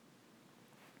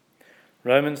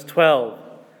Romans 12,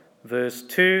 verse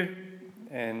 2,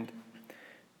 and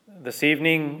this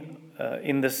evening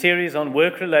in the series on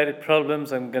work-related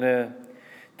problems, I'm going to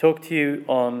talk to you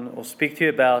on, or speak to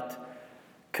you about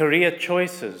career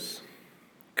choices.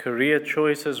 Career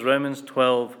choices, Romans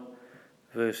 12,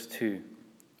 verse 2.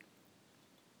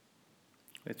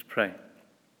 Let's pray.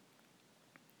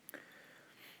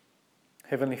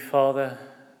 Heavenly Father,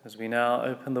 as we now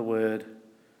open the Word,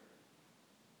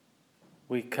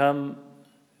 we come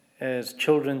as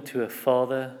children to a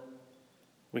Father.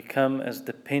 We come as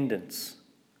dependents,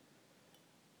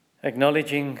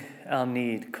 acknowledging our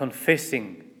need,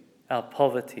 confessing our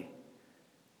poverty.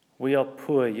 We are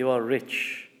poor, you are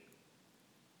rich.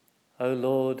 O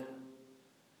Lord,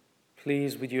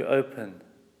 please would you open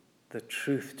the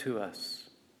truth to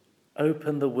us.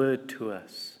 Open the Word to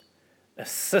us.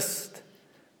 Assist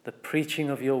the preaching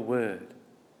of your Word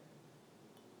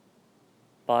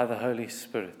by the Holy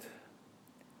Spirit,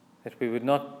 that we would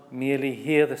not merely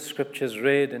hear the Scriptures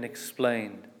read and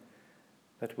explained,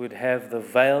 but would have the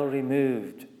veil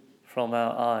removed from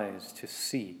our eyes to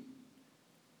see,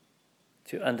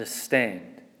 to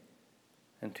understand,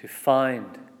 and to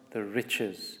find the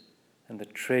riches and the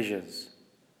treasures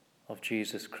of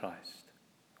Jesus Christ.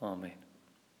 Amen.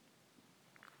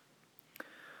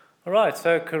 All right,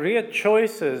 so career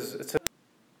choices.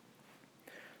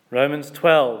 Romans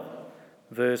 12,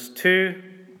 verse 2,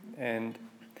 and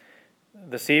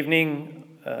this evening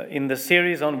in the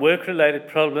series on work-related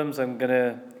problems, I'm going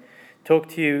to talk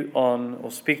to you on, or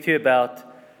speak to you about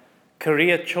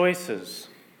career choices.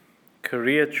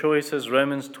 Career choices,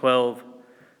 Romans 12,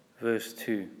 verse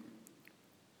 2.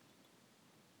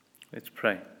 Let's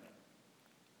pray.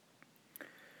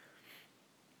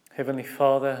 Heavenly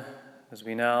Father, as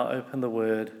we now open the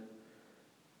Word,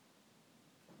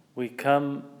 we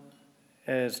come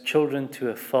as children to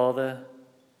a Father.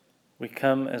 We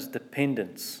come as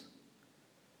dependents,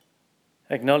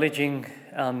 acknowledging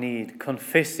our need,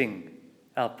 confessing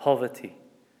our poverty.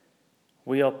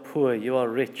 We are poor, you are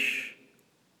rich.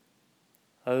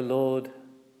 O Lord,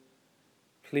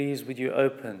 please would you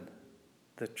open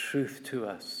the truth to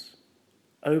us.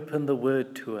 Open the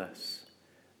Word to us.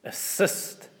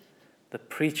 Assist the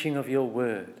preaching of your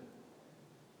Word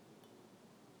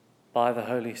by the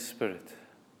Holy Spirit,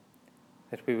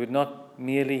 that we would not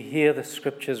merely hear the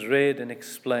Scriptures read and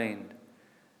explained,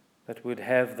 but would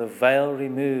have the veil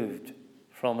removed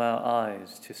from our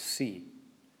eyes to see,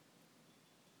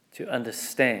 to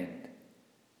understand,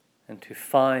 and to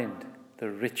find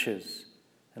the riches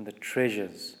and the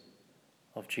treasures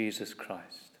of Jesus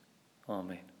Christ.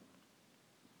 Amen.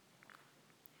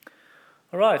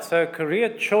 All right, so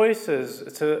career choices,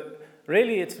 it's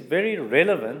very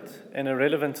relevant and a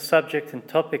relevant subject and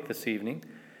topic this evening,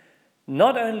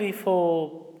 not only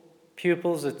for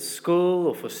pupils at school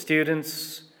or for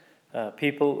students,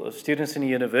 students in a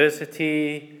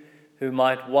university who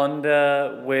might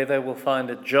wonder where they will find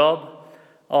a job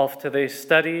after their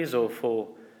studies, or for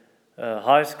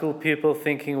high school people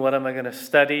thinking, what am I going to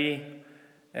study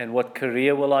and what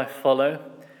career will I follow?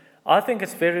 I think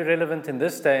it's very relevant in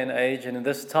this day and age, and in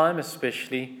this time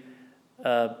especially,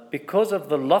 because of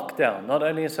the lockdown, not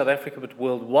only in South Africa but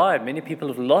worldwide. Many people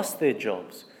have lost their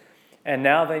jobs, and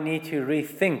now they need to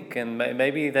rethink, and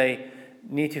maybe they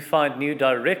need to find new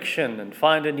direction and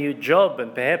find a new job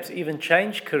and perhaps even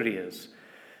change careers.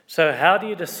 So how do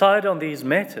you decide on these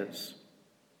matters?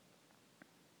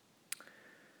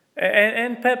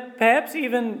 And perhaps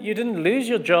even you didn't lose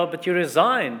your job, but you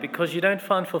resigned because you don't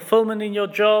find fulfillment in your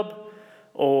job,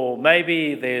 or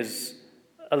maybe there's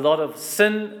a lot of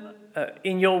sin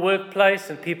in your workplace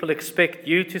and people expect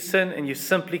you to sin and you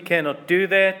simply cannot do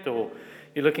that, or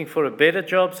you're looking for a better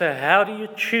job. So how do you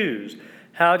choose?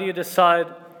 How do you decide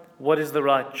what is the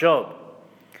right job?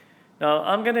 Now,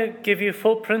 I'm going to give you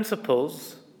 4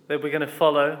 principles that we're going to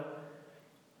follow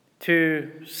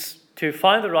to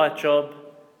find the right job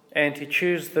and to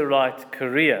choose the right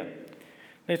career.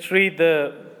 Let's read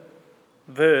the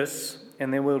verse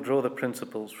and then we'll draw the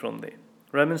principles from there.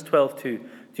 Romans 12:2.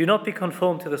 Do not be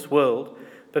conformed to this world,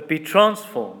 but be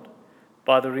transformed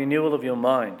by the renewal of your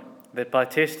mind, that by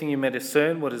testing you may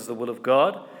discern what is the will of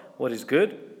God, what is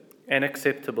good and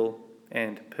acceptable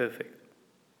and perfect.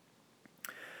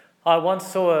 I once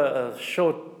saw a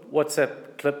short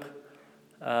WhatsApp clip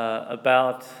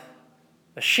about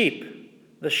a sheep.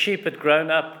 The sheep had grown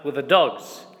up with the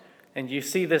dogs, and you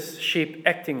see this sheep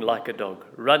acting like a dog,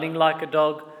 running like a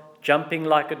dog, jumping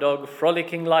like a dog,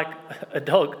 frolicking like a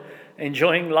dog,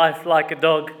 enjoying life like a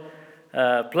dog,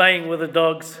 playing with the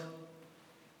dogs.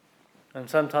 And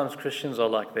sometimes Christians are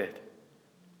like that.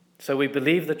 So we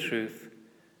believe the truth,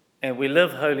 and we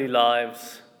live holy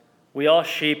lives. We are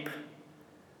sheep,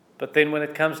 but then when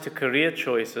it comes to career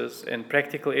choices and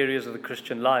practical areas of the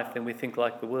Christian life, then we think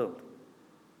like the world.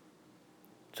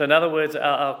 So in other words,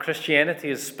 our Christianity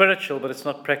is spiritual, but it's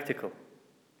not practical.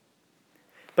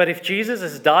 But if Jesus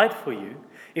has died for you,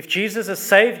 if Jesus has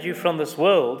saved you from this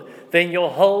world, then your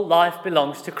whole life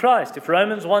belongs to Christ. If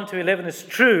Romans 1-11 is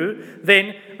true,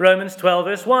 then Romans 12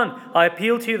 verse 1. I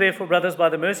appeal to you therefore, brothers, by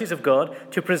the mercies of God,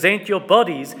 to present your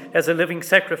bodies as a living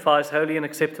sacrifice, holy and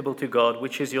acceptable to God,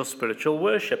 which is your spiritual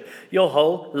worship. Your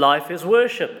whole life is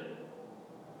worship.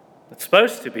 It's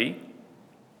supposed to be.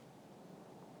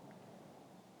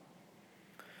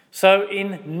 So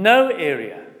in no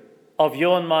area of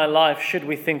your and my life should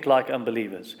we think like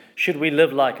unbelievers, should we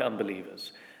live like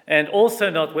unbelievers, and also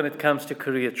not when it comes to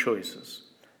career choices.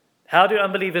 How do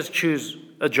unbelievers choose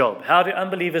a job? How do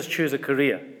unbelievers choose a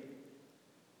career?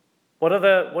 What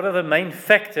are the main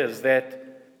factors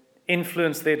that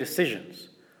influence their decisions?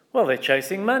 Well, they're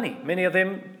chasing money. Many of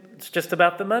them, it's just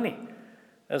about the money.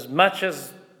 As much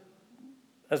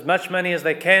money as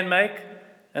they can make,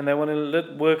 and they want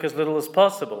to work as little as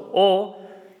possible. Or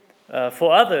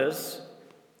for others,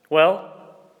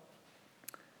 the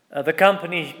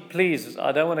company, please,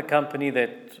 I don't want a company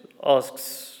that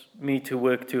asks me to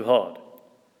work too hard.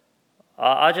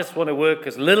 I just want to work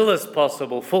as little as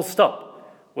possible, full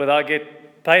stop, whether I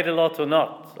get paid a lot or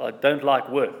not. I don't like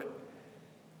work.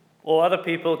 Or other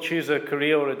people choose a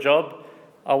career or a job.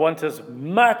 I want as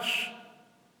much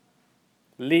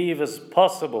leave as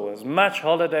possible, as much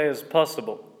holiday as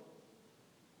possible.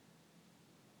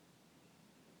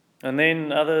 And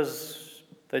then others,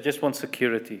 they just want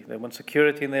security. They want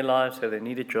security in their lives, so they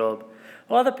need a job.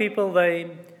 Or other people, they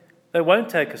won't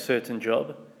take a certain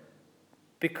job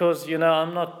because,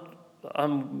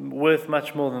 I'm worth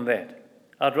much more than that.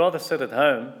 I'd rather sit at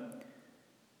home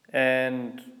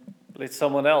and let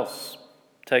someone else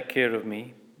take care of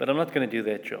me, but I'm not going to do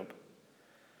that job.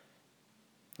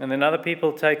 And then other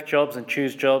people take jobs and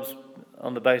choose jobs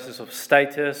on the basis of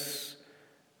status.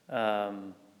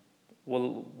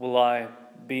 Will I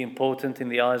be important in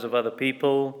the eyes of other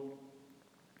people?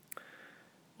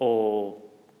 Or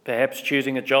perhaps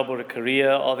choosing a job or a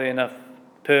career, are there enough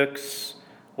perks?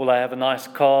 Will I have a nice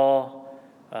car?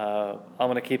 I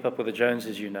want to keep up with the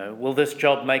Joneses, Will this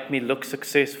job make me look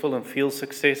successful and feel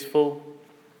successful?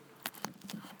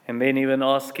 And then even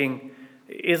asking,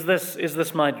 is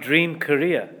this my dream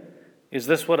career? Is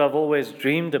this what I've always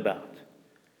dreamed about?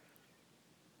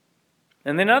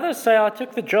 And then others say, I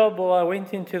took the job, or I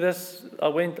went into this,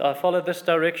 I followed this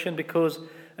direction because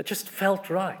it just felt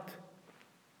right.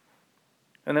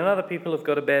 And then other people have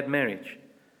got a bad marriage.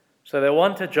 So they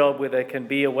want a job where they can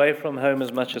be away from home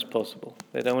as much as possible.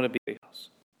 They don't want to be in the house.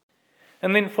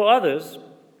 And then for others,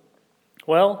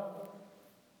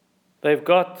 they've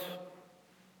got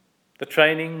the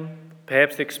training,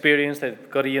 perhaps the experience, they've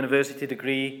got a university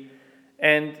degree,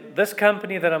 and this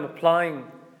company that I'm applying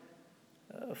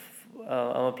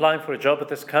for a job at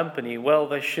this company,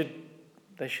 they should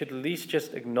at least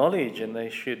just acknowledge and they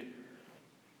should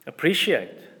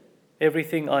appreciate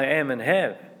everything I am and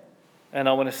have. And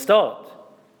I want to start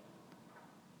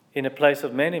in a place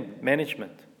of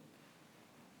management.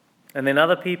 And then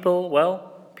other people,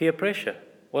 peer pressure.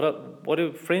 What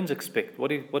do friends expect?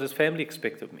 What does family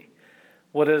expect of me?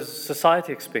 What does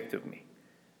society expect of me?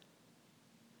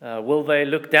 Will they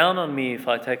look down on me if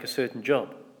I take a certain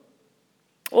job?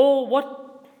 Or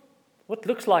what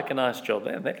looks like a nice job?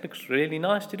 That looks really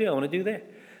nice to do. I want to do that.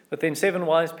 But then 7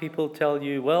 wise people tell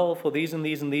you, for these and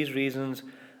these and these reasons,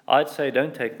 I'd say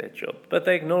don't take that job. But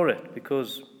they ignore it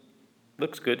because it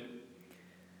looks good.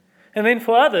 And then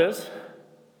for others,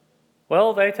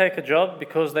 they take a job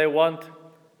because they want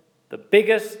the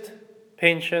biggest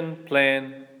pension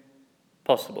plan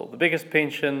possible. The biggest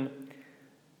pension,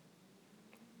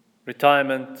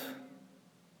 retirement,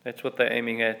 that's what they're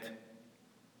aiming at.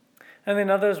 And then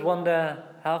others wonder,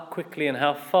 how quickly and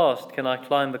how fast can I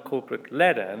climb the corporate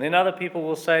ladder? And then other people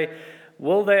will say,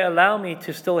 will they allow me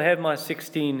to still have my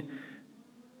 16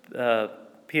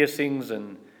 piercings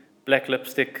and black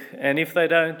lipstick? And if they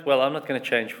don't, I'm not going to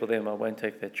change for them. I won't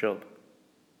take that job.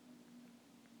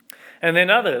 And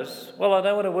then others, I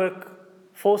don't want to work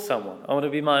for someone. I want to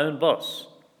be my own boss.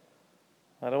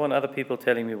 I don't want other people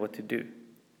telling me what to do.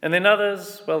 And then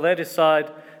others, they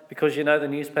decide, because the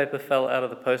newspaper fell out of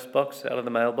the post box, out of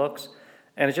the mailbox,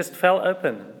 and it just fell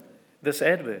open, this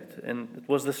advert, and it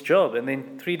was this job. And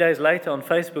then 3 days later on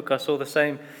Facebook, I saw the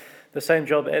same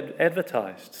job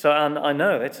advertised. So I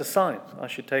know that's a sign I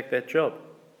should take that job.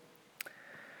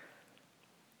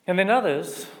 And then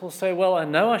others will say, well, I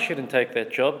know I shouldn't take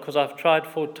that job because I've tried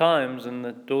 4 times and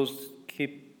the doors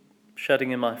keep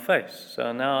shutting in my face.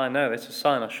 So now I know that's a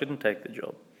sign I shouldn't take the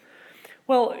job.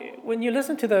 Well, when you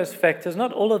listen to those factors,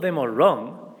 not all of them are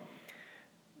wrong.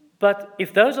 But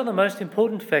if those are the most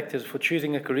important factors for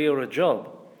choosing a career or a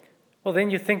job, well, then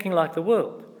you're thinking like the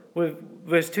world.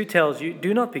 Verse 2 tells you,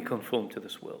 do not be conformed to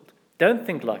this world. Don't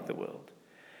think like the world.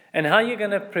 And how are you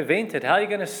going to prevent it? How are you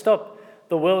going to stop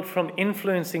the world from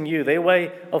influencing you, their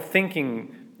way of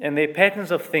thinking and their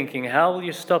patterns of thinking? How will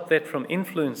you stop that from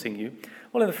influencing you?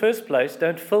 Well, in the first place,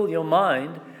 don't fill your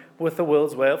mind with the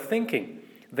world's way of thinking.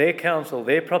 Their counsel,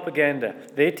 their propaganda,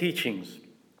 their teachings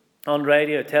on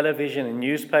radio, television, and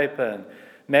newspaper, and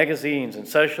magazines, and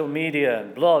social media,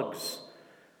 and blogs,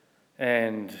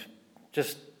 and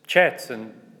just chats,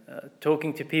 and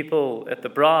talking to people at the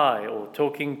braai, or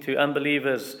talking to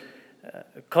unbelievers,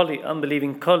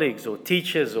 unbelieving colleagues, or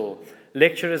teachers, or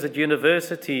lecturers at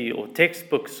university, or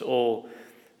textbooks, or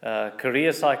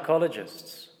career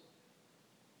psychologists.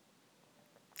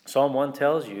 Psalm 1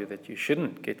 tells you that you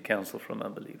shouldn't get counsel from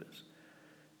unbelievers,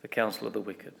 the counsel of the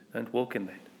wicked. Don't walk in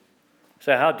that.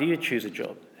 So how do you choose a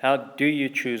job? How do you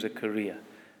choose a career?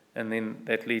 And then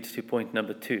that leads to point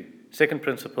number 2. Second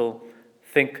principle,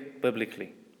 think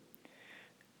biblically.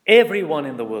 Everyone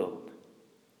in the world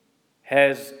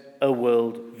has a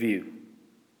world view.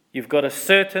 You've got a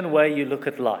certain way you look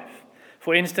at life.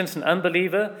 For instance, an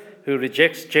unbeliever who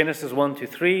rejects Genesis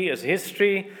 1-3 as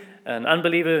history, an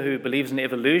unbeliever who believes in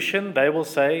evolution, they will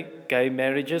say gay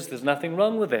marriages, there's nothing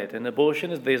wrong with that. And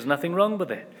abortion, there's nothing wrong with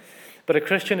that. But a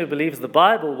Christian who believes the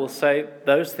Bible will say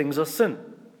those things are sin.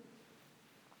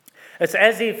 It's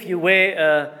as if you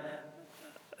wear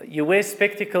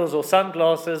spectacles or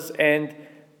sunglasses and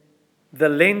the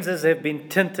lenses have been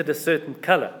tinted a certain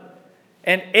color.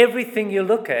 And everything you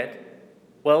look at,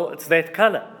 well, it's that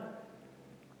color.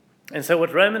 And so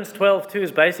what Romans 12:2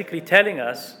 is basically telling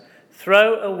us,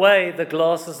 throw away the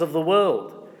glasses of the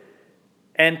world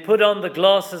and put on the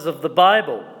glasses of the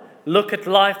Bible. Look at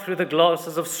life through the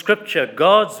glasses of Scripture,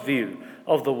 God's view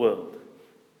of the world.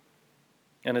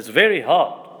 And it's very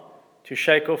hard to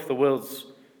shake off the world's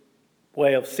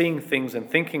way of seeing things and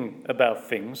thinking about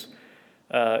things.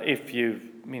 We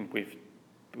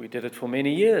did it for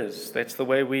many years. That's the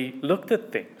way we looked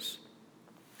at things.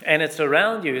 And it's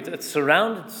around you. It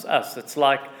surrounds us. It's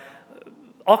like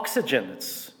oxygen.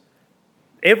 It's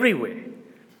everywhere.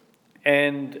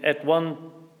 And at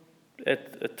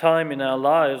a time in our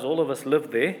lives, all of us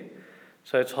lived there.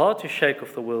 So it's hard to shake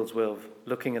off the world's way of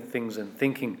looking at things and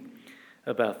thinking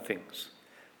about things.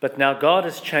 But now God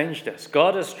has changed us.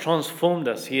 God has transformed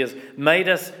us. He has made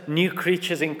us new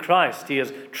creatures in Christ. He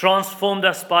has transformed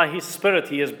us by His Spirit.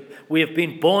 We have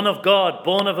been born of God,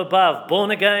 born of above,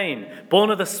 born again, born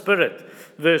of the Spirit.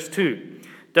 Verse 2,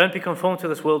 don't be conformed to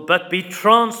this world, but be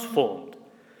transformed.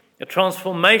 A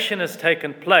transformation has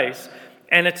taken place,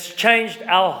 and it's changed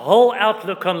our whole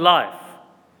outlook on life.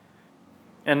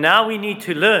 And now we need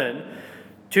to learn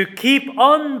to keep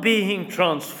on being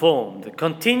transformed. A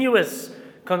continuous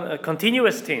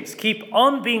tense. Keep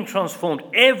on being transformed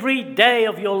every day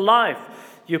of your life.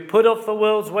 You put off the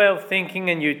world's way of thinking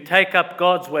and you take up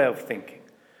God's way of thinking.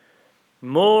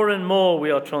 More and more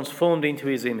we are transformed into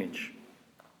His image.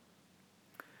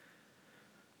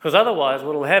 Because otherwise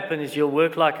what will happen is you'll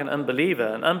work like an unbeliever.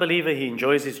 An unbeliever, he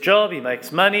enjoys his job, he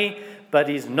makes money, but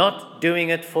he's not doing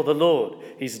it for the Lord.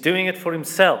 He's doing it for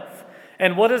himself.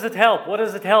 And what does it help? What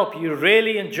does it help? You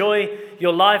really enjoy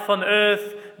your life on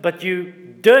earth, but you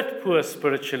dirt poor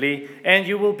spiritually, and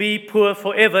you will be poor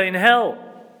forever in hell.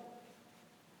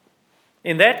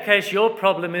 In that case, your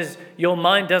problem is your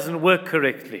mind doesn't work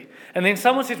correctly. And then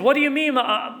someone says, what do you mean?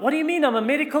 What do you mean? I'm a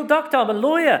medical doctor, I'm a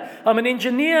lawyer, I'm an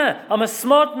engineer, I'm a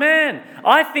smart man.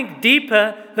 I think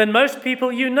deeper than most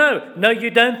people you know. No, you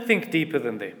don't think deeper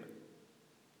than them.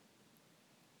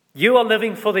 You are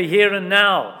living for the here and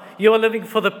now. You are living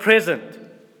for the present.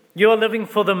 You are living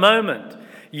for the moment.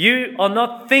 You are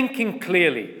not thinking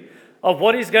clearly of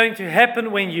what is going to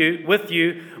happen with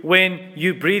you when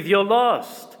you breathe your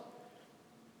last.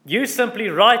 You simply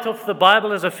write off the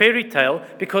Bible as a fairy tale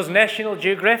because National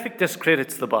Geographic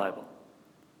discredits the Bible.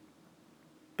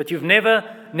 But you've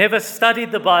never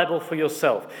studied the Bible for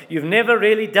yourself. You've never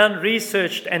really done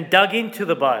research and dug into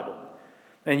the Bible.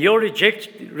 And your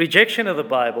rejection of the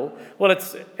Bible, well,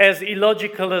 it's as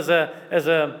illogical as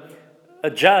a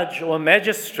judge or a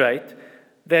magistrate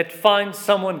that finds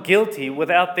someone guilty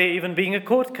without there even being a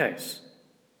court case.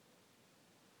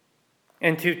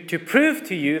 And to prove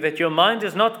to you that your mind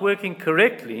is not working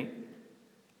correctly,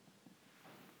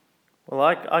 well,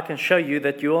 I can show you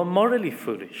that you are morally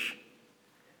foolish.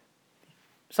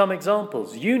 Some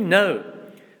examples. You know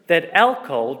that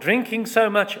alcohol, drinking so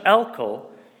much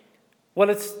alcohol, well,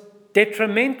 it's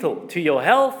detrimental to your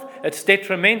health, it's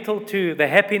detrimental to the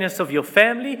happiness of your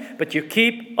family, but you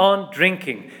keep on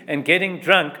drinking and getting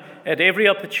drunk at every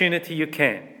opportunity you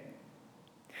can.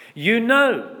 You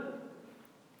know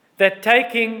that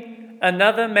taking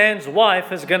another man's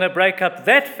wife is going to break up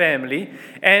that family,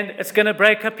 and it's going to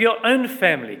break up your own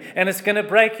family, and it's going to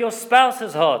break your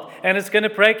spouse's heart, and it's going to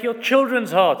break your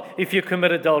children's heart if you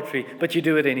commit adultery, but you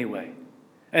do it anyway.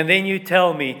 And then you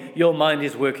tell me your mind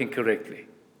is working correctly.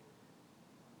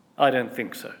 I don't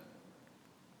think so.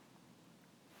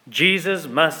 Jesus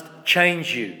must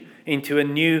change you into a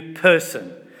new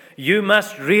person. You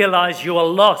must realize you are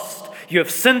lost. You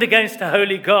have sinned against a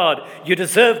holy God. You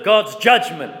deserve God's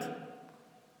judgment.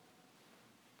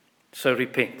 So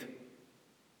repent.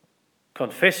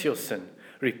 Confess your sin.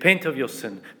 Repent of your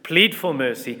sin. Plead for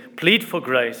mercy. Plead for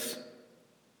grace.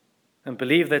 And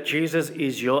believe that Jesus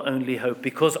is your only hope,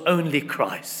 because only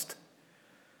Christ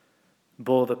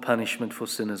bore the punishment for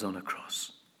sinners on a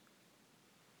cross.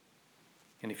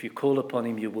 And if you call upon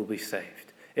him, you will be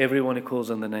saved. Everyone who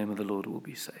calls on the name of the Lord will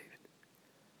be saved.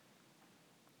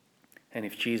 And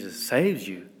if Jesus saves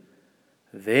you,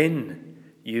 then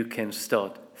you can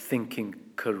start thinking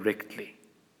correctly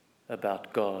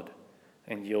about God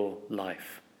and your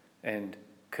life and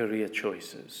career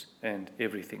choices and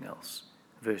everything else.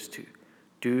 Verse 2,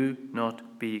 do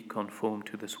not be conformed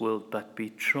to this world, but be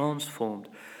transformed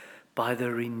by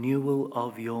the renewal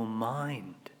of your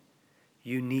mind.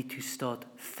 You need to start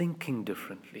thinking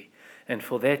differently. And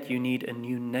for that, you need a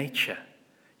new nature.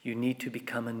 You need to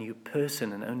become a new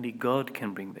person, and only God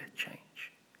can bring that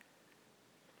change.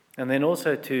 And then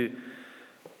also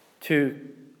to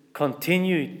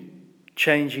continue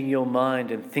changing your mind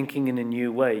and thinking in a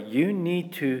new way, you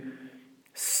need to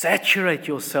saturate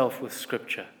yourself with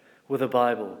Scripture, with the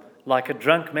Bible, like a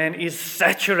drunk man is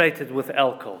saturated with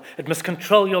alcohol. It must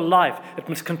control your life. It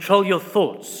must control your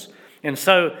thoughts. And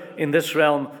so, in this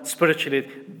realm, spiritually,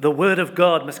 the Word of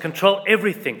God must control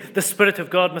everything. The Spirit of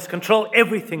God must control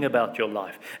everything about your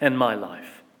life and my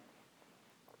life.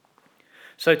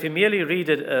 So to merely read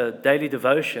a daily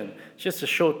devotion, just a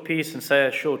short piece and say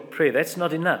a short prayer, that's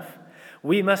not enough.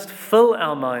 We must fill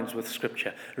our minds with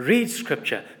Scripture, read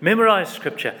Scripture, memorize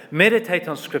Scripture, meditate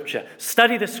on Scripture,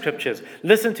 study the Scriptures,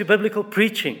 listen to biblical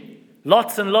preaching,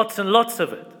 lots and lots and lots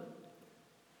of it.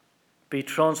 Be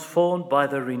transformed by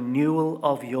the renewal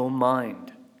of your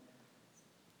mind.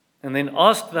 And then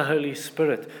ask the Holy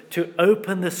Spirit to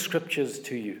open the Scriptures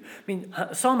to you. I mean,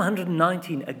 Psalm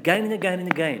 119, again and again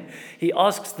and again, he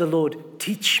asks the Lord,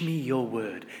 teach me your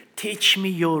word, teach me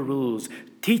your rules,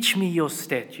 teach me your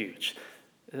statutes.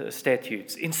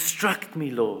 Instruct me,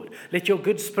 Lord. Let your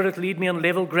good Spirit lead me on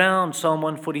level ground, Psalm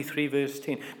 143, verse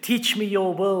 10. Teach me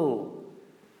your will.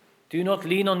 Do not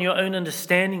lean on your own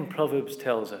understanding, Proverbs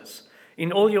tells us.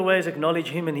 In all your ways acknowledge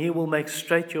him, and he will make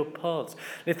straight your paths.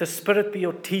 Let the Spirit be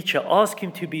your teacher. Ask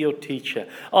him to be your teacher.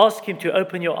 Ask him to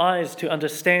open your eyes to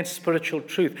understand spiritual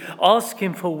truth. Ask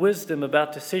him for wisdom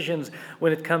about decisions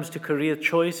when it comes to career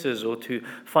choices or to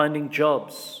finding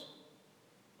jobs.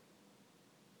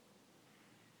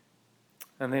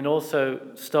 And then also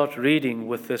start reading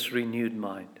with this renewed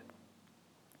mind.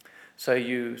 So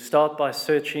you start by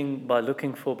searching, by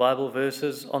looking for Bible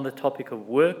verses on the topic of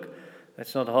work.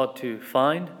 That's not hard to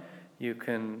find. You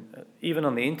can, even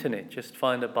on the internet, just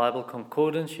find a Bible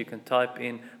concordance. You can type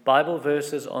in Bible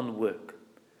verses on work,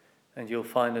 and you'll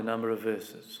find a number of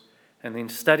verses. And then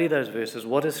study those verses.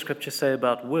 What does Scripture say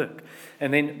about work?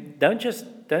 And then don't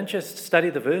just study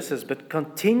the verses, but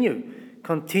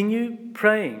continue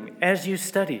praying as you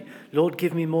study. Lord,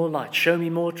 give me more light. Show me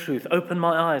more truth. Open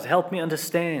my eyes. Help me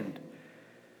understand.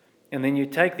 And then you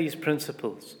take these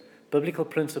principles, biblical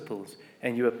principles,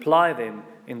 and you apply them,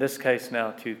 in this case now,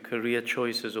 to career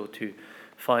choices or to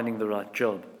finding the right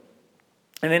job.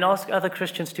 And then ask other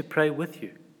Christians to pray with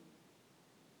you.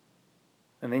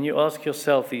 And then you ask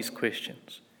yourself these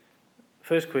questions.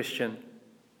 First question,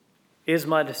 is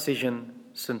my decision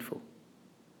sinful?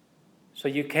 So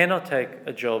you cannot take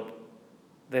a job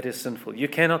that is sinful. You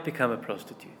cannot become a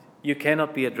prostitute. You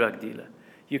cannot be a drug dealer.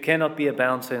 You cannot be a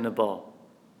bouncer in a bar.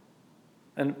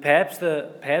 And perhaps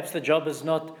the job is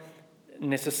not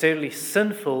necessarily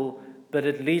sinful, but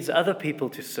it leads other people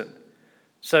to sin.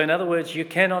 So in other words, you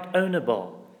cannot own a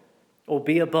bar or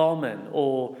be a barman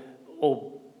or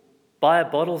buy a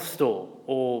bottle store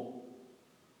or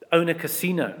own a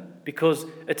casino because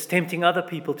it's tempting other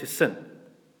people to sin.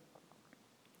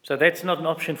 So that's not an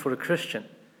option for a Christian.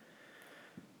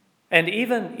 And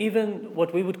even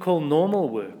what we would call normal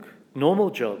work, normal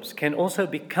jobs, can also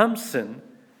become sin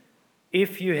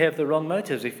if you have the wrong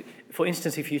motives. For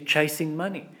instance, if you're chasing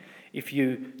money, if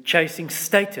you're chasing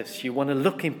status, you want to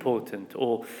look important,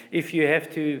 or if you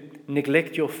have to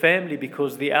neglect your family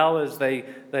because the hours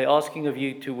they're asking of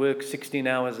you to work 16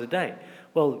 hours a day,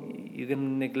 well, you're going to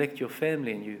neglect your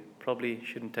family and you probably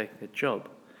shouldn't take that job.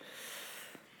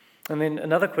 And then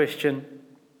another question,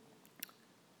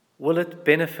 will it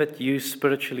benefit you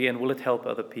spiritually and will it help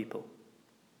other people?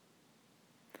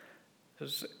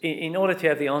 Because in order to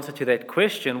have the answer to that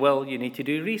question, well, you need to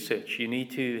do research. You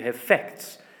need to have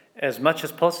facts as much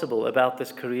as possible about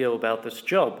this career, or about this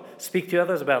job. Speak to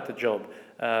others about the job.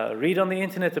 Read on the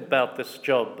internet about this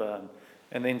job.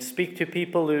 And then speak to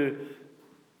people who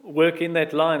work in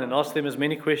that line and ask them as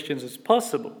many questions as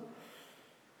possible.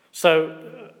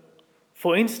 So,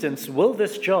 for instance, will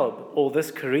this job or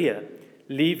this career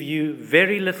leave you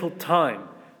very little time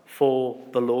for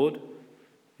the Lord?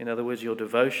 In other words, your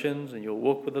devotions and your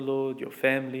walk with the Lord, your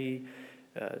family,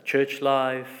 church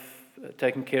life,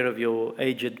 taking care of your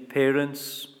aged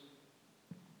parents.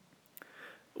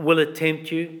 Will it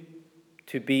tempt you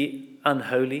to be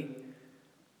unholy?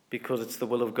 Because it's the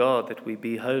will of God that we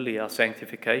be holy, our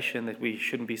sanctification, that we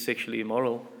shouldn't be sexually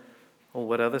immoral, or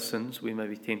what other sins we may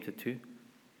be tempted to.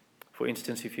 For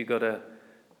instance, if you've got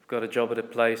a job at a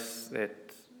place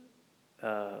that,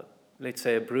 let's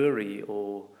say a brewery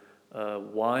or a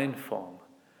wine farm,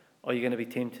 are you going to be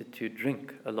tempted to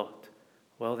drink a lot?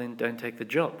 Well, then don't take the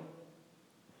job.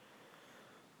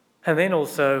 And then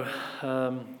also,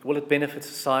 will it benefit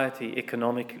society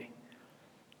economically?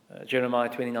 Jeremiah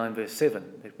 29 verse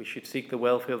 7, that we should seek the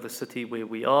welfare of the city where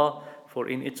we are, for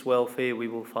in its welfare we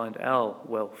will find our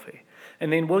welfare.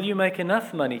 And then will you make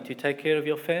enough money to take care of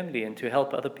your family and to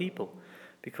help other people?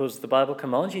 Because the Bible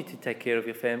commands you to take care of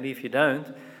your family. If you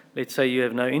don't, let's say you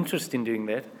have no interest in doing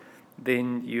that,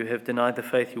 then you have denied the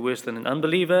faith, you're worse than an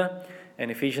unbeliever.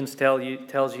 And Ephesians tells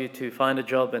you to find a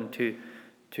job and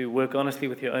to work honestly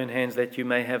with your own hands, that you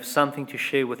may have something to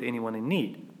share with anyone in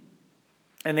need.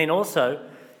 And then also,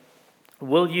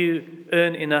 will you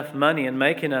earn enough money and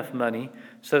make enough money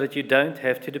so that you don't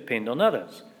have to depend on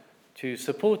others to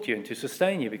support you and to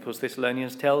sustain you? Because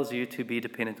Thessalonians tells you to be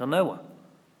dependent on no one.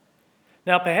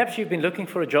 Now, perhaps you've been looking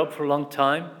for a job for a long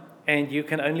time and you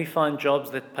can only find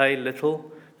jobs that pay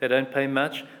little, they don't pay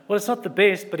much. Well, it's not the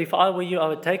best, but if I were you, I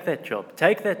would take that job.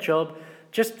 Take that job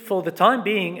just for the time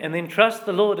being, and then trust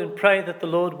the Lord and pray that the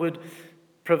Lord would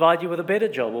provide you with a better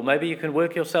job. Or maybe you can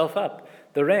work yourself up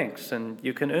the ranks and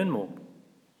you can earn more.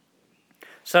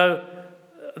 So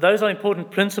those are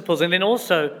important principles. And then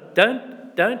also,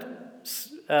 don't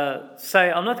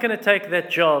say, I'm not going to take that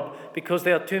job because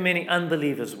there are too many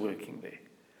unbelievers working there.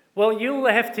 Well, you'll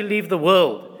have to leave the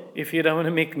world if you don't want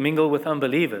to mingle with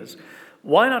unbelievers.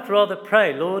 Why not rather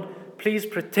pray, Lord, please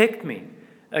protect me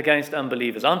against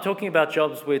unbelievers? I'm talking about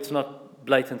jobs where it's not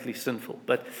blatantly sinful,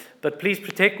 but please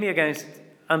protect me against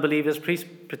unbelievers. Please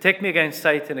protect me against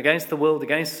Satan, against the world,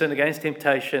 against sin, against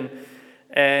temptation,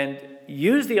 and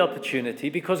use the opportunity,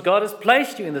 because God has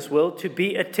placed you in this world to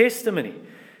be a testimony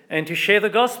and to share the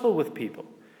gospel with people,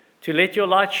 to let your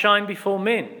light shine before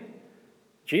men.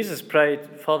 Jesus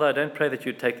prayed, Father, I don't pray that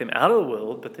you'd take them out of the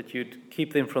world, but that you'd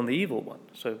keep them from the evil one.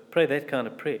 So pray that kind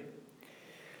of prayer.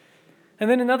 And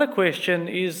then another question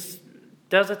is,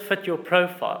 does it fit your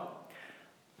profile?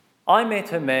 I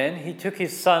met a man, he took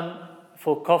his son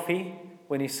for coffee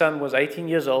when his son was 18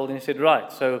 years old, and he said,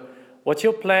 right, so what's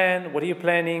your plan? What are you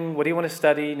planning? What do you want to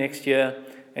study next year?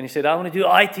 And he said, I want to do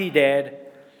IT, Dad,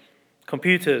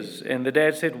 computers. And the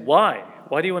dad said, why?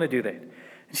 Why do you want to do that? And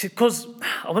he said, because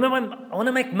I want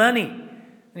to make money. And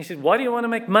he said, why do you want to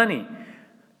make money?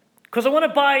 Because I want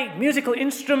to buy musical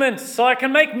instruments so I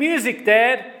can make music,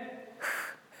 Dad.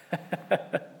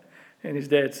 And his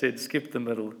dad said, skip the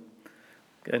middle,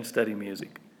 go and study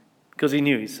music. Because he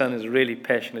knew his son is really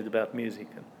passionate about music.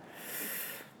 And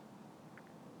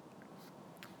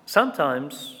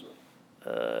sometimes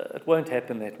it won't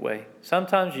happen that way.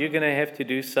 Sometimes you're going to have to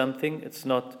do something. It's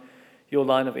not your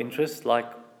line of interest, like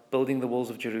building the walls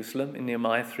of Jerusalem in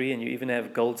Nehemiah 3, and you even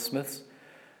have goldsmiths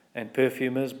and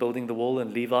perfumers building the wall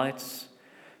and Levites.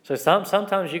 So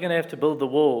sometimes you're going to have to build the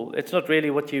wall. It's not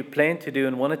really what you planned to do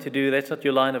and wanted to do. That's not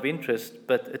your line of interest,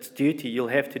 but it's duty. You'll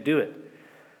have to do it.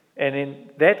 And in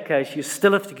that case, you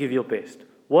still have to give your best.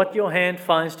 What your hand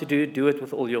finds to do, do it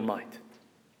with all your might.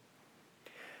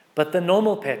 But the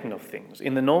normal pattern of things,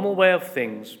 in the normal way of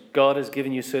things, God has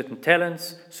given you certain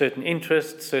talents, certain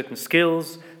interests, certain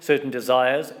skills, certain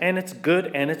desires, and it's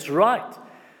good and it's right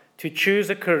to choose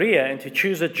a career and to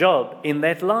choose a job in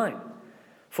that line.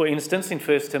 For instance, in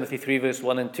 1 Timothy 3 verse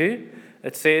 1 and 2,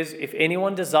 it says, if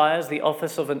anyone desires the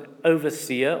office of an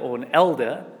overseer or an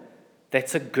elder,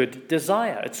 That's a good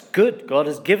desire. It's good. God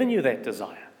has given you that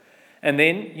desire. And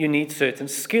then you need certain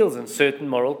skills and certain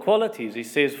moral qualities. He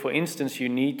says, for instance, you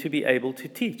need to be able to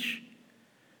teach.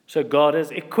 So God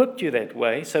has equipped you that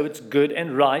way, so it's good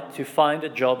and right to find a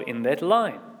job in that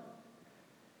line.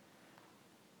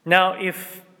 Now,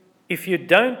 if you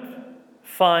don't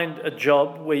find a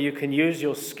job where you can use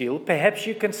your skill, perhaps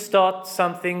you can start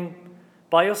something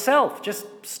by yourself. Just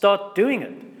start doing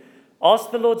it.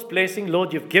 Ask the Lord's blessing.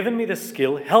 Lord, you've given me the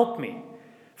skill. Help me.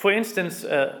 For instance,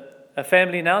 a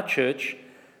family in our church,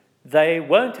 they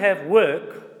won't have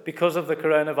work because of the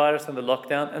coronavirus and the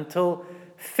lockdown until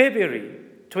February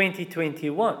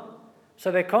 2021.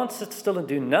 So they can't sit still and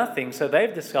do nothing. So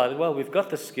they've decided, well, we've got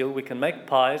the skill. We can make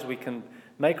pies. We can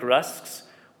make rusks.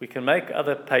 We can make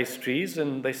other pastries.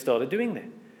 And they started doing that.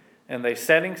 And they're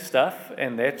selling stuff,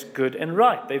 and that's good and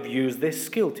right. They've used their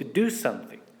skill to do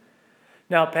something.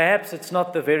 Now, perhaps it's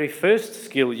not the very first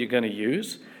skill you're going to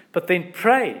use, but then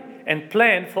pray and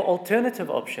plan for alternative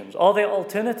options. Are there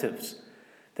alternatives?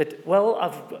 That, well,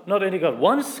 I've not only got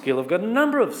one skill, I've got a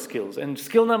number of skills. And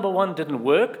skill number 1 didn't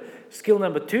work, skill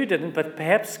number 2 didn't, but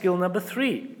perhaps skill number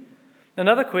 3.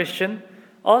 Another question,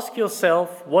 ask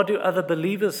yourself, what do other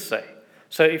believers say?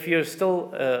 So if you're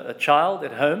still a child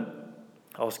at home,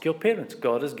 ask your parents.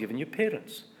 God has given you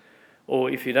parents. Or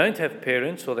if you don't have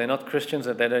parents, or they're not Christians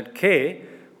and they don't care,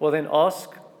 well then ask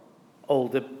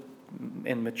older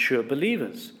and mature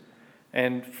believers.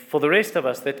 And for the rest of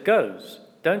us, that goes.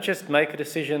 Don't just make a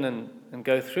decision and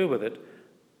go through with it.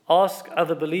 Ask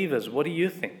other believers, what do you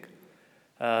think?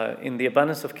 In the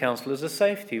abundance of counsel is a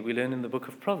safety, we learn in the book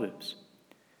of Proverbs.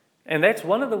 And that's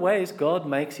one of the ways God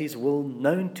makes his will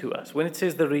known to us. When it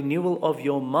says the renewal of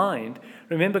your mind,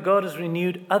 remember God has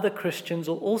renewed other Christians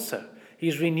also.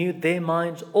 He's renewed their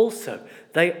minds also.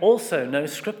 They also know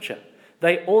Scripture.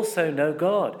 They also know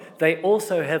God. They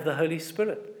also have the Holy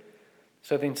Spirit.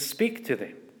 So then speak to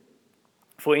them.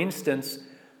 For instance,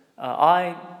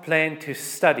 I plan to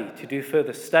study, to do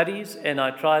further studies, and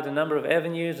I tried a number of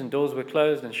avenues, and doors were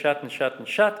closed and shut and shut and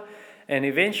shut. And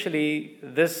eventually,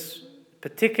 this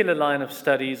particular line of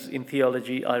studies in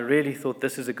theology, I really thought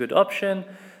this is a good option.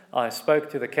 I spoke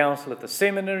to the council at the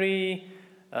seminary,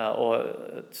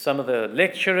 or some of the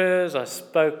lecturers. I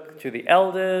spoke to the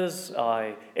elders.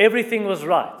 Everything was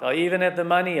right. I even had the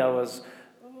money. I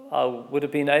would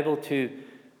have been able to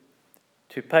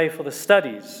pay for the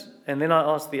studies. And then I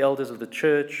asked the elders of the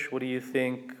church, what do you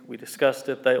think? We discussed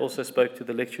it. They also spoke to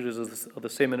the lecturers of the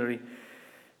seminary.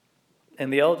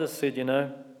 And the elders said,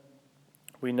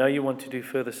 we know you want to do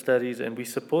further studies, and we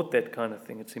support that kind of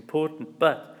thing. It's important,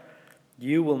 but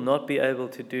you will not be able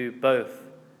to do both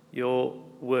your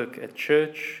work at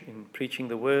church in preaching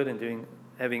the word and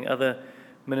having other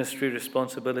ministry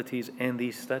responsibilities and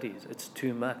these studies. It's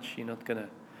too much. You're not going to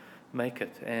make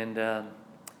it. And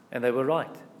they were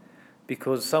right,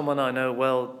 because someone I know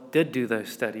well did do those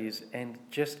studies and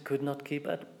just could not keep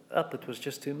up. It was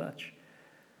just too much.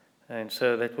 And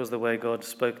so that was the way God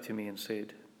spoke to me and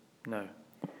said, no,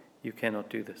 you cannot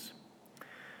do this.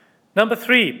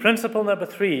 Principle number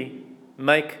 3,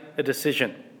 make a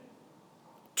decision.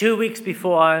 2 weeks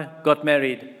before I got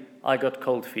married, I got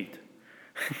cold feet,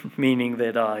 meaning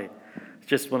that I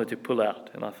just wanted to pull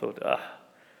out. And I thought,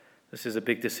 this is a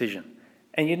big decision.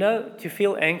 And to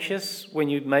feel anxious when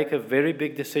you make a very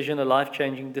big decision, a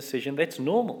life-changing decision, that's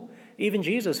normal. Even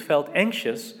Jesus felt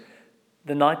anxious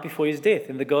the night before his death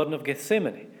in the Garden of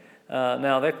Gethsemane.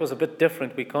 Now, that was a bit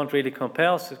different. We can't really compare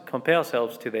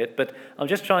ourselves to that. But I'm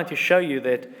just trying to show you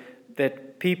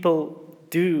that people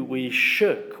do. We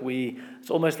shirk. It's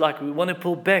almost like we want to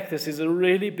pull back. This is a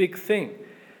really big thing.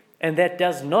 And that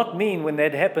does not mean, when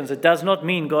that happens, it does not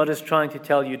mean God is trying to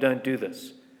tell you don't do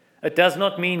this. It does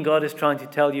not mean God is trying to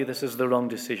tell you this is the wrong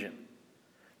decision.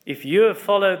 If you have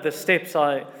followed the steps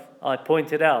I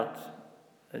pointed out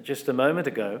just a moment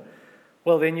ago,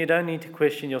 well, then you don't need to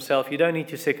question yourself. You don't need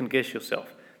to second-guess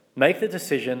yourself. Make the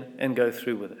decision and go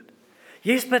through with it.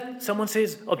 Yes, but someone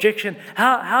says, objection,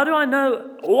 how do I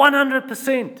know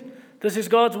 100% this is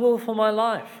God's will for my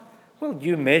life? Well,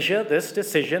 you measure this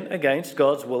decision against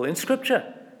God's will in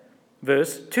Scripture.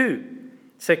 Verse 2,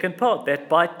 second part, that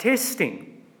by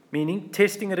testing, meaning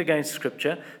testing it against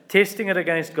Scripture, testing it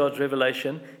against God's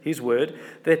revelation, His Word,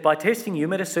 that by testing you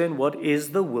may discern what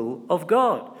is the will of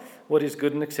God, what is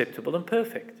good and acceptable and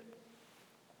perfect.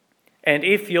 And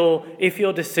if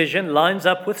your decision lines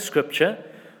up with Scripture,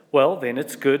 well, then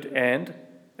it's good and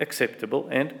acceptable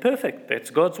and perfect.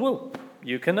 That's God's will.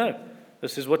 You can know.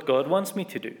 This is what God wants me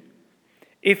to do.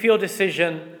 If your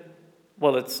decision,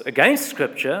 well, it's against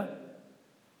Scripture,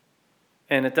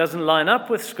 and it doesn't line up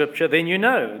with Scripture, then you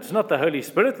know it's not the Holy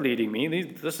Spirit leading me.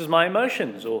 This is my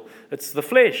emotions, or it's the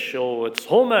flesh, or it's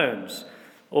hormones,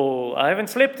 or I haven't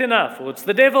slept enough, or it's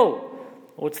the devil,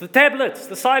 or it's the tablets,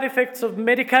 the side effects of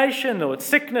medication, or it's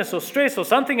sickness or stress or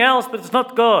something else, but it's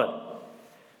not God.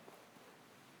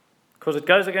 Because it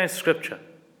goes against Scripture.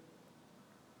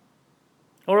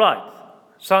 All right,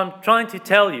 so I'm trying to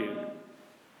tell you,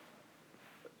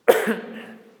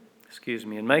 excuse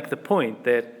me, and make the point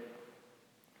that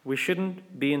we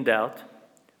shouldn't be in doubt,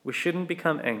 we shouldn't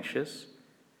become anxious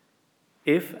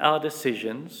if our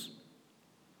decisions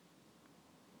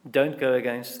don't go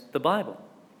against the Bible.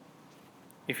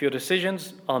 If your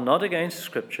decisions are not against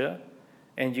Scripture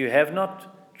and you have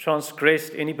not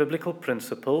transgressed any biblical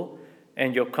principle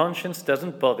and your conscience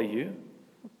doesn't bother you,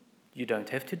 you don't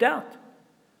have to doubt.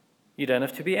 You don't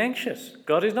have to be anxious.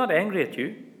 God is not angry at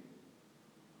you.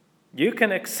 You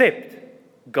can accept,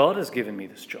 God has given me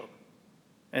this job.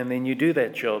 And then you do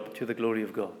that job to the glory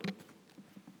of God.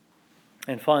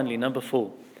 And finally, number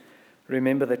 4,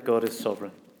 remember that God is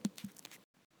sovereign.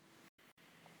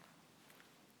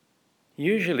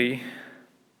 Usually,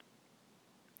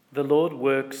 the Lord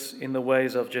works in the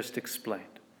ways I've just explained.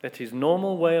 That's His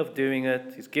normal way of doing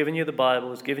it. He's given you the Bible,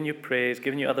 He's given you prayer, He's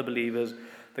given you other believers,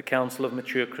 the counsel of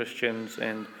mature Christians,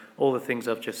 and all the things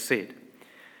I've just said.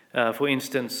 For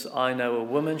instance, I know a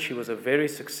woman, she was a very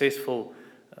successful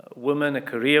woman, a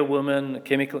career woman, a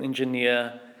chemical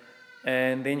engineer,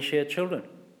 and then she had children.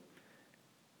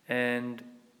 And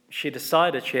she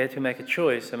decided she had to make a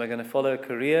choice. Am I going to follow a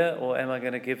career, or am I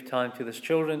going to give time to these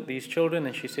children?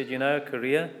 And she said, a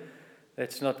career,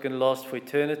 that's not going to last for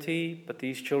eternity, but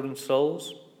these children's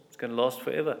souls, it's going to last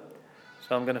forever.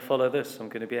 So I'm going to follow this. I'm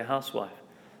going to be a housewife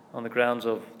on the grounds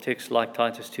of texts like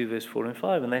Titus 2, verse 4 and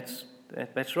 5. And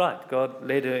that's right. God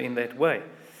led her in that way.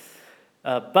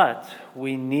 But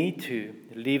we need to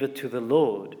leave it to the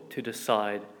Lord to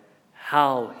decide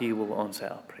how He will answer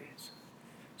our prayers.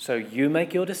 So you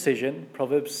make your decision,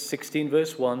 Proverbs 16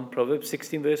 verse 1, Proverbs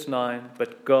 16 verse 9,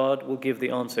 but God will give the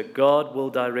answer. God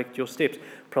will direct your steps.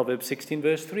 Proverbs 16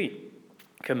 verse 3,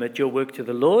 commit your work to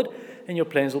the Lord and your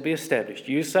plans will be established.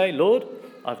 You say, Lord,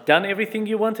 I've done everything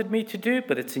you wanted me to do,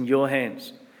 but it's in your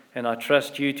hands. And I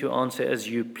trust you to answer as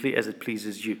it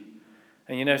pleases you.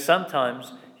 And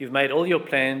sometimes you've made all your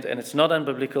plans and it's not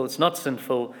unbiblical, it's not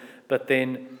sinful, but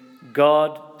then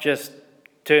God just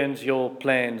turns your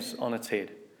plans on its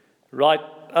head, right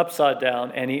upside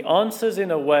down, and He answers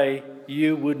in a way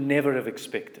you would never have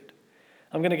expected.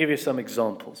 I'm going to give you some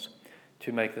examples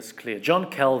to make this clear. John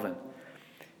Calvin,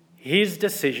 his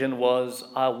decision was,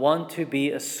 I want to be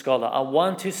a scholar. I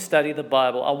want to study the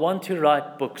Bible. I want to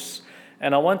write books,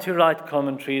 and I want to write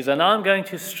commentaries, and I'm going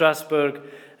to Strasbourg,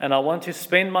 and I want to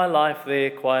spend my life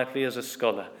there quietly as a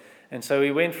scholar. And so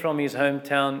he went from his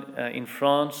hometown in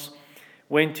France,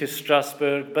 went to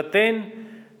Strasbourg, but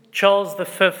then Charles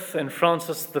V and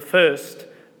Francis I,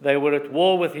 they were at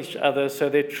war with each other, so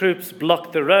their troops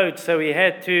blocked the road, so he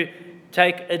had to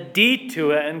take a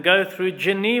detour and go through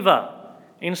Geneva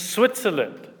in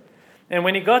Switzerland. And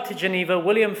when he got to Geneva,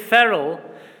 William Farel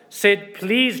said,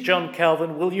 please, John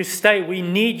Calvin, will you stay? We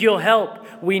need your help.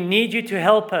 We need you to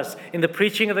help us in the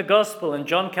preaching of the gospel. And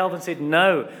John Calvin said,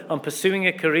 no, I'm pursuing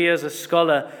a career as a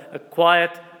scholar, a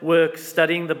quiet work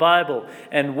studying the Bible.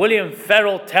 And William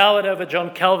Farel towered over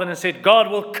John Calvin and said,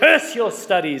 God will curse your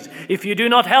studies if you do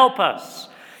not help us.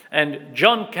 And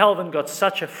John Calvin got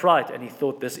such a fright, and he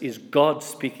thought, this is God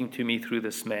speaking to me through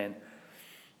this man.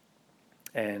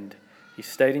 And he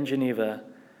stayed in Geneva,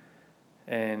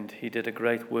 and he did a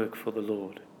great work for the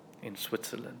Lord in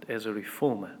Switzerland as a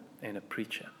reformer and a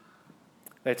preacher.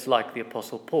 That's like the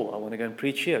Apostle Paul. I want to go and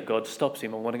preach here. God stops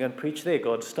him. I want to go and preach there.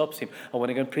 God stops him. I want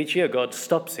to go and preach here. God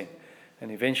stops him. And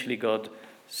eventually God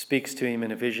speaks to him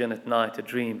in a vision at night, a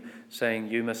dream, saying,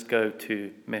 you must go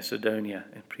to Macedonia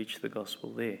and preach the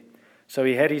gospel there. So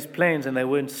he had his plans, and they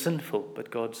weren't sinful,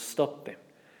 but God stopped them.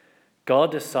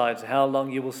 God decides how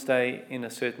long you will stay in a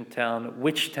certain town,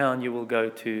 which town you will go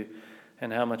to,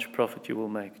 and how much profit you will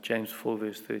make. James 4,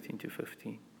 verse 13 to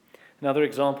 15. Another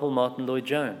example, Martin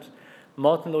Lloyd-Jones.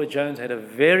 Martin Lloyd-Jones had a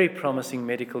very promising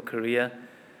medical career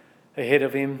ahead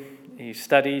of him. He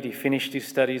finished his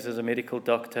studies as a medical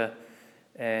doctor,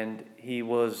 and he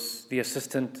was the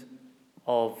assistant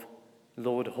of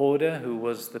Lord Horder, who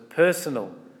was the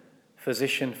personal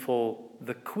physician for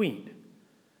the Queen.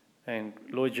 And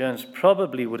Lloyd-Jones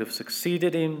probably would have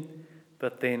succeeded him,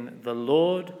 but then the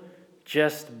Lord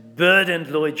just burdened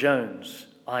Lloyd-Jones.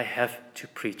 I have to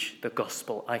preach the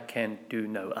gospel. I can do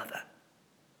no other.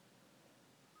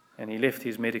 And he left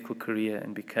his medical career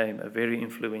and became a very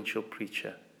influential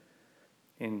preacher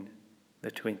in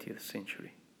the 20th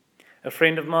century. A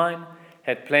friend of mine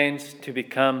had plans to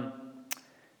become,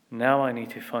 now I need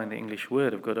to find the English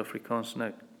word, I've got Afrikaans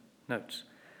notes.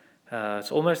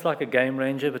 It's almost like a game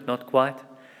ranger, but not quite.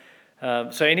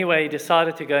 So anyway, he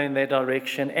decided to go in that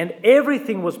direction, and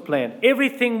everything was planned.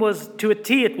 Everything was to a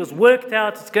T. It was worked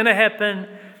out. It's going to happen.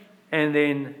 And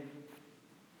then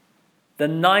the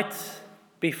night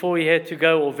before he had to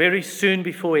go, or very soon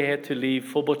before he had to leave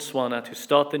for Botswana to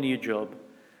start the new job,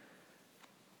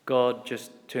 God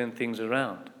just turned things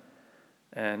around,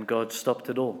 and God stopped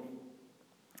it all.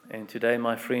 And today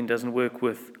my friend doesn't work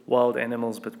with wild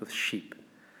animals, but with sheep.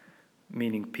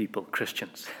 Meaning people,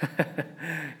 Christians.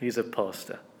 He's a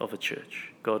pastor of a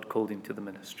church. God called him to the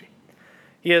ministry.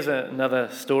 Here's another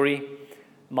story.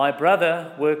 My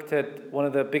brother worked at one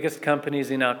of the biggest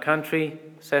companies in our country,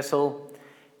 Sasol,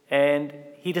 and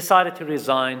he decided to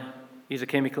resign. He's a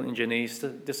chemical engineer. He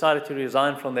decided to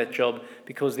resign from that job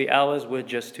because the hours were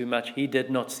just too much. He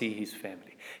did not see his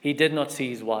family. He did not see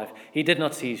his wife. He did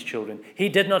not see his children. He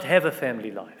did not have a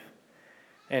family life.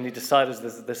 And he decided,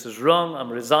 this is wrong, I'm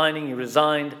resigning. He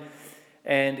resigned,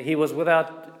 and he was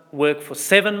without work for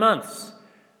 7 months,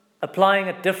 applying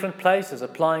at different places,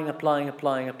 applying,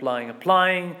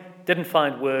 didn't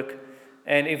find work,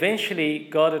 and eventually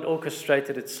God had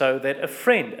orchestrated it so that a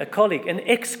friend, a colleague, an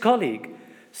ex-colleague,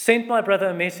 sent my brother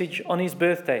a message on his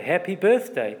birthday, happy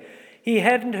birthday. He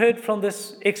hadn't heard from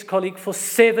this ex-colleague for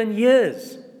 7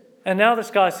 years. And now this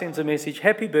guy sends a message,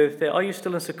 happy birthday, are you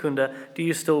still in Secunda? Do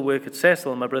you still work at Sasol?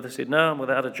 And my brother said, no, I'm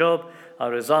without a job. I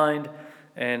resigned,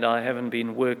 and I haven't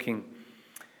been working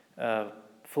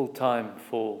full-time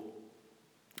for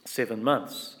 7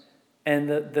 months. And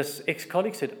this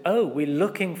ex-colleague said, oh, we're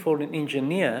looking for an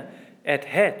engineer at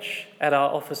Hatch, at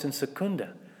our office in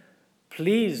Secunda.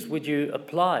 Please, would you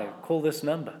apply? Call this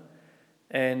number.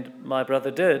 And my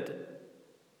brother did.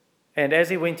 And as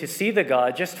he went to see the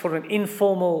guy, just for an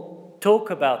informal talk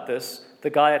about this, the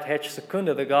guy at Hatch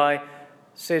Secunda, the guy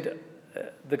said,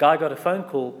 the guy got a phone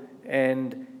call,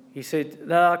 and he said,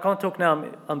 no, I can't talk now,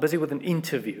 I'm busy with an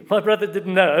interview. My brother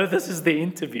didn't know, this is the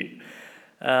interview.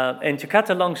 And to cut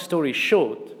a long story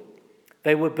short,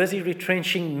 they were busy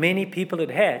retrenching many people at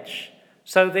Hatch,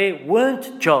 so there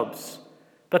weren't jobs,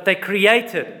 but they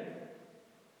created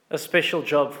a special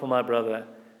job for my brother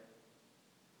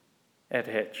at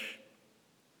Hatch.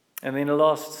 And then a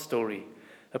last story.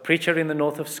 A preacher in the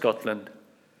north of Scotland.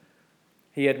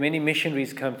 He had many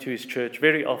missionaries come to his church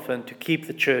very often to keep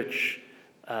the church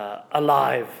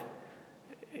alive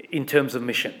in terms of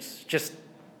missions. Just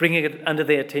bringing it under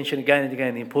their attention again and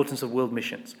again, the importance of world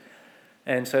missions.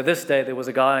 And so this day there was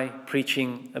a guy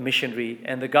preaching, a missionary,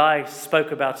 and the guy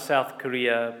spoke about South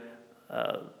Korea,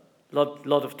 lot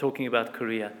of talking about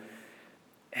Korea.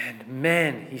 And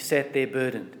man, he sat there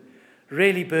burdened,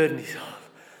 really burdened. He said, oh,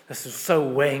 this is so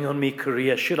weighing on me,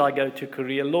 Korea. Should I go to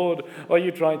Korea? Lord, are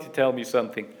you trying to tell me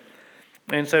something?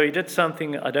 And so he did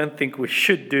something I don't think we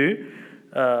should do,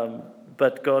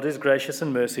 but God is gracious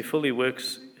and merciful. He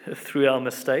works through our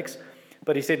mistakes.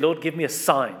 But he said, Lord, give me a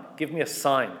sign. Give me a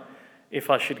sign if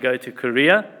I should go to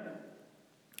Korea.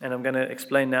 And I'm going to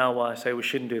explain now why I say we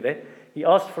shouldn't do that. He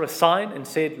asked for a sign and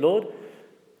said, Lord,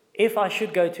 if I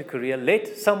should go to Korea,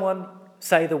 let someone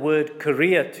say the word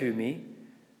Korea to me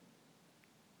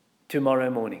tomorrow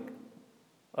morning.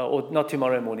 Or not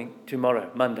tomorrow morning, tomorrow,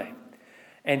 Monday.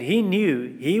 And he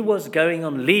knew he was going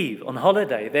on leave, on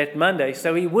holiday that Monday,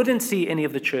 so he wouldn't see any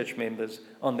of the church members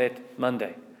on that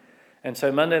Monday. And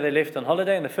so Monday they left on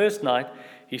holiday, and the first night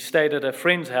he stayed at a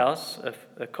friend's house,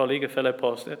 a colleague, a fellow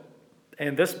pastor.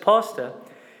 And this pastor,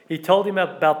 he told him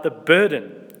about the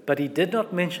burden, but he did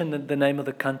not mention the name of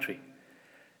the country.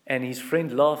 And his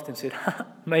friend laughed and said,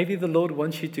 maybe the Lord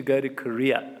wants you to go to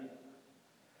Korea.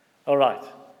 All right.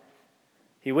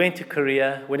 He went to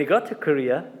Korea. When he got to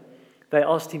Korea, they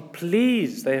asked him,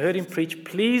 please, they heard him preach,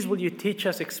 please will you teach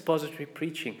us expository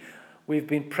preaching? We've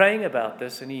been praying about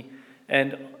this.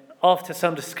 And after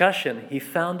some discussion, he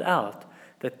found out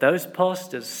that those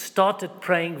pastors started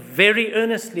praying very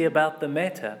earnestly about the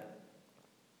matter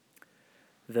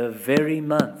the very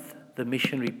month the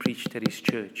missionary preached at his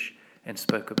church and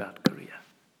spoke about Korea.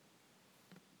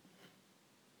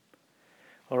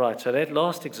 All right, so that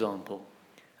last example,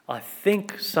 I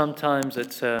think sometimes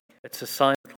it's a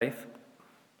sign of faith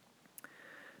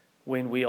when we